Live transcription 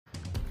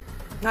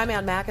I'm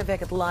on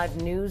Makovec at the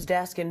live news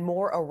desk, and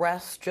more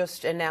arrests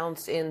just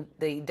announced in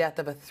the death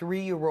of a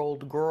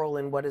 3-year-old girl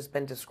in what has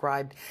been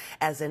described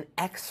as an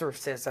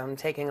exorcism.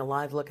 Taking a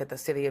live look at the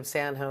city of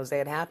San Jose,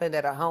 it happened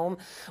at a home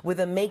with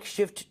a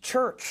makeshift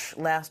church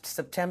last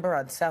September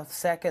on South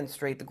 2nd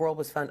Street. The girl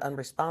was found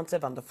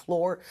unresponsive on the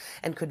floor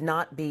and could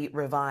not be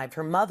revived.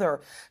 Her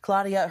mother,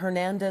 Claudia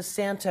Hernandez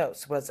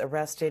Santos, was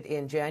arrested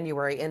in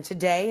January, and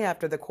today,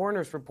 after the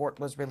coroner's report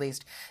was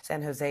released,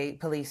 San Jose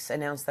police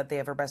announced that they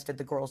have arrested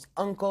the girl's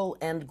uncle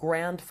and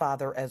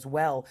grandfather as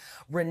well,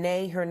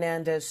 Renee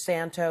Hernandez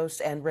Santos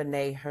and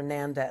Renee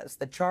Hernandez.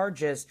 The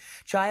charges,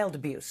 child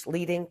abuse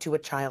leading to a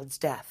child's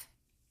death.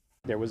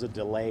 There was a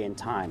delay in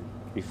time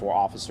before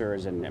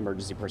officers and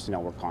emergency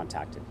personnel were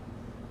contacted.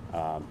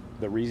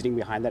 The reasoning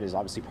behind that is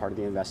obviously part of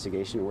the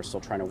investigation. We're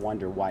still trying to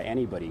wonder why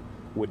anybody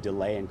would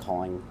delay in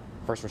calling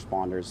first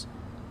responders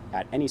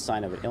at any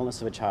sign of an illness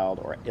of a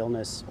child or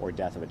illness or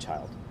death of a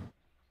child.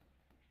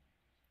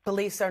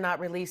 Police are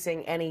not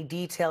releasing any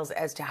details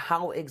as to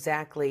how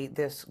exactly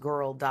this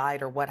girl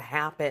died or what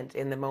happened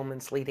in the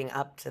moments leading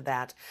up to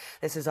that.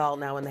 This is all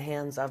now in the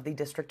hands of the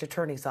district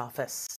attorney's office.